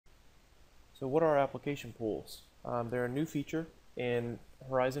So what are application pools? They're a new feature in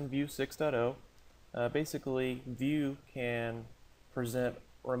Horizon View 6.0. Basically, View can present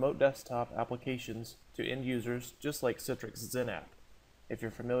remote desktop applications to end users just like Citrix XenApp. If you're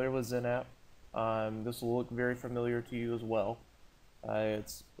familiar with XenApp, this will look very familiar to you as well.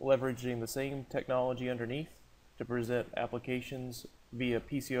 It's leveraging the same technology underneath to present applications via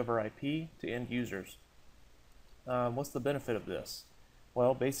PC over IP to end users. What's the benefit of this?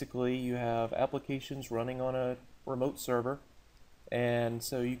 Well, basically you have applications running on a remote server, and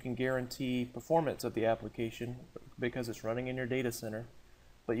so you can guarantee performance of the application because it's running in your data center,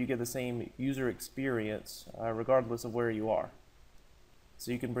 but you get the same user experience regardless of where you are.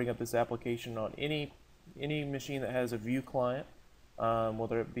 So you can bring up this application on any machine that has a View client,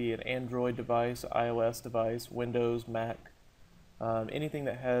 whether it be an Android device, iOS device, Windows, Mac, anything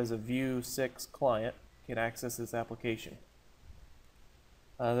that has a View 6 client can access this application.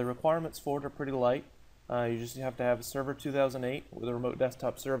 The requirements for it are pretty light. You just have to have a Server 2008 with a Remote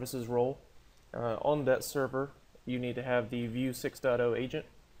Desktop Services role. On that server, you need to have the View 6.0 agent,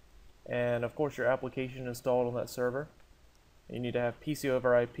 and of course your application installed on that server. You need to have PC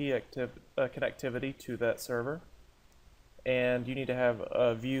over IP connectivity to that server, and you need to have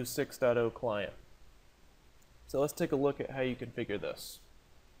a View 6.0 client. So let's take a look at how you configure this.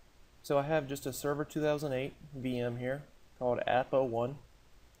 So I have just a Server 2008 VM here called app01.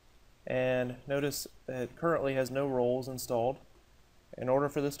 And notice that it currently has no roles installed. In order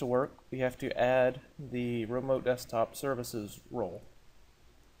for this to work, we have to add the Remote Desktop Services role.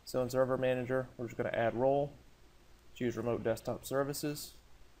 So in Server Manager, we're just going to add role, choose Remote Desktop Services,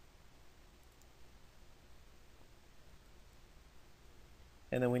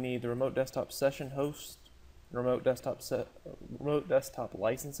 and then we need the Remote Desktop Session Host, Remote Desktop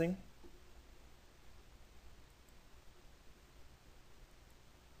Licensing,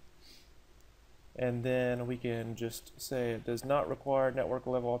 and then we can just say it does not require network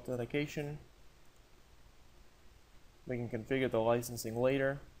level authentication. We can configure the licensing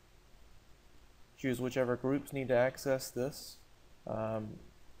later. Choose whichever groups need to access this.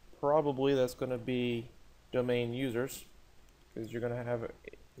 Probably that's going to be domain users, because you're going to have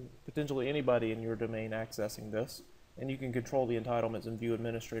potentially anybody in your domain accessing this, and you can control the entitlements in View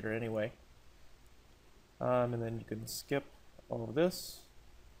Administrator anyway. And then you can skip all of this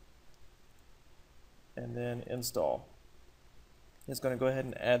and then install. It's going to go ahead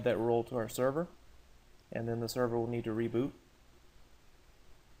and add that role to our server, and then the server will need to reboot,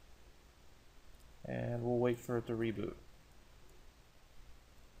 and we'll wait for it to reboot.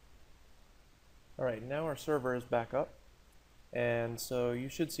 Alright, now our server is back up, and so you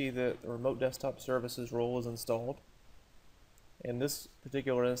should see that the Remote Desktop Services role is installed. In this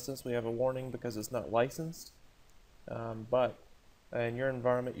particular instance, we have a warning because it's not licensed, but in your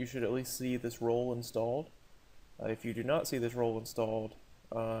environment you should at least see this role installed. If you do not see this role installed,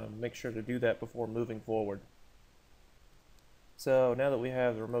 make sure to do that before moving forward. So now that we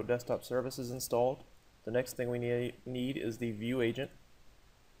have the Remote Desktop Services installed, the next thing we need is the View agent.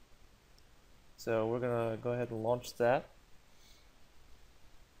 So we're going to go ahead and launch that.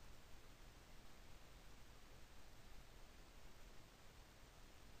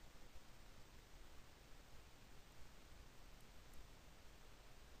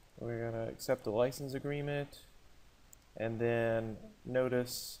 We're going to accept the license agreement, and then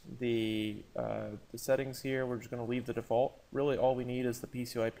notice the settings here. We're just going to leave the default. Really all we need is the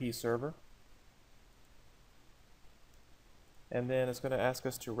PCoIP server, and then it's going to ask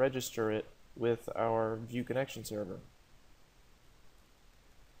us to register it with our View connection server.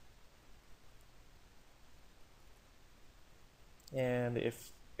 And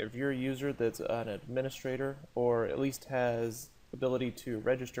if you're a user that's an administrator, or at least has ability to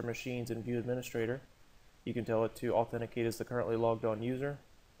register machines in View Administrator, you can tell it to authenticate as the currently logged on user.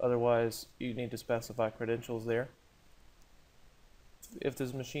 Otherwise, you need to specify credentials there. If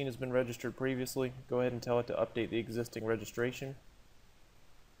this machine has been registered previously, go ahead and tell it to update the existing registration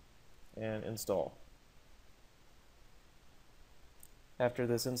and install. After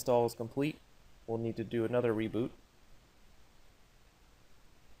this install is complete, we'll need to do another reboot.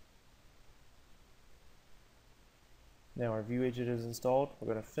 Now our View agent is installed.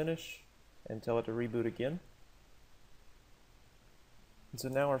 We're going to finish and tell it to reboot again. And so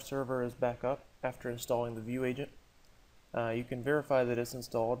now our server is back up after installing the View agent. You can verify that it's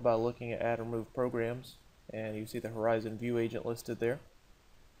installed by looking at Add and Remove Programs, and you see the Horizon View agent listed there.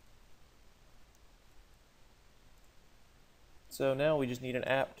 So now we just need an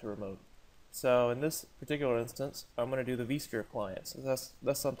app to remote. So in this particular instance, I'm going to do the vSphere clients.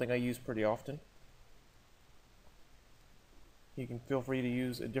 That's something I use pretty often. You can feel free to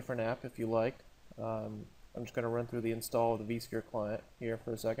use a different app if you like. I'm just going to run through the install of the vSphere client here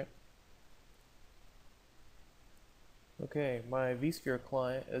for a second. Okay, my vSphere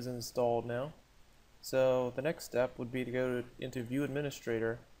client is installed now. So the next step would be to go into View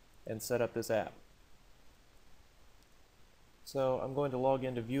Administrator and set up this app. So I'm going to log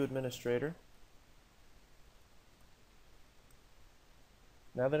into View Administrator.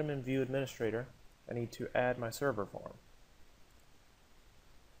 Now that I'm in View Administrator, I need to add my server farm.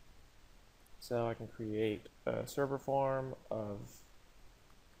 So I can create a server farm of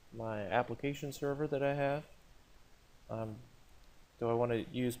my application server that I have. Do I want to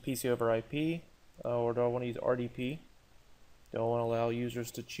use PCoIP or do I want to use RDP? Do I want to allow users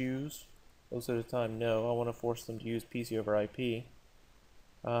to choose? Most of the time, no. I want to force them to use PCoIP.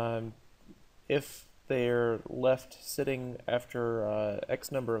 If they're left sitting after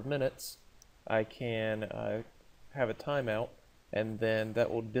X number of minutes, I can have a timeout, and then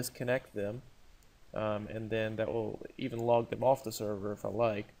that will disconnect them, and then that will even log them off the server if I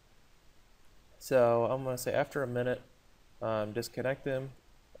like. So I'm going to say after a minute, disconnect them,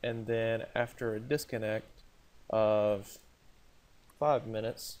 and then after a disconnect of 5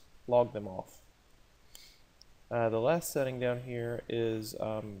 minutes, log them off. The last setting down here is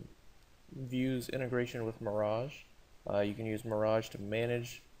View's integration with Mirage. You can use Mirage to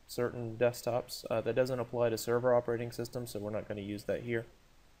manage certain desktops. That doesn't apply to server operating systems, so we're not going to use that here.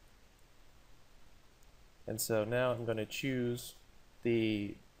 And so now I'm going to choose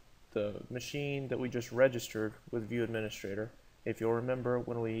the machine that we just registered with View Administrator. If you'll remember,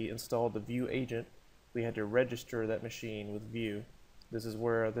 when we installed the View agent, we had to register that machine with View. This is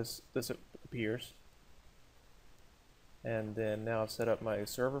where this appears. And then now I've set up my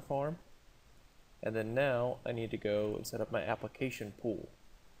server farm. And then now I need to go and set up my application pool.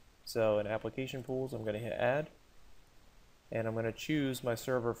 So in application pools, I'm going to hit add. And I'm going to choose my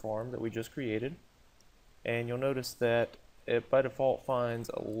server farm that we just created. And you'll notice that it by default finds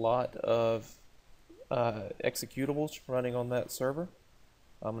a lot of executables running on that server.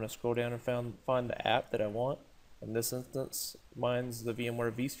 I'm going to scroll down and find the app that I want. In this instance, mine's the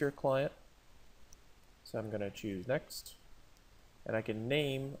VMware vSphere client. So I'm going to choose next. And I can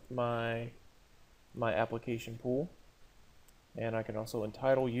name my application pool. And I can also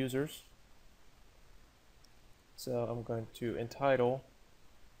entitle users. So I'm going to entitle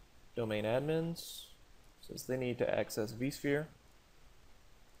domain admins, since they need to access vSphere.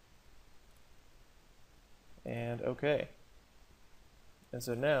 And OK. And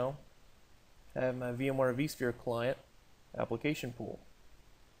so now I have my VMware vSphere client application pool.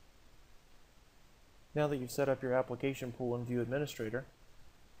 Now that you've set up your application pool in View Administrator,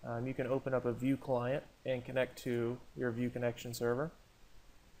 you can open up a View client and connect to your View connection server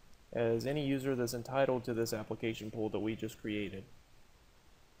as any user that's entitled to this application pool that we just created.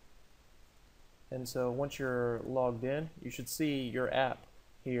 And so once you're logged in, you should see your app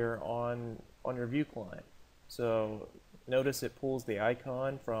here on your View client. So notice it pulls the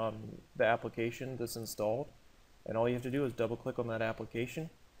icon from the application that's installed, and all you have to do is double click on that application,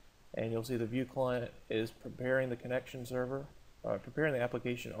 and you'll see the View client is preparing the connection server, preparing the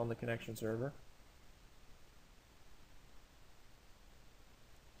application on the connection server.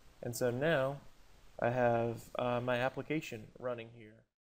 And so now I have my application running here.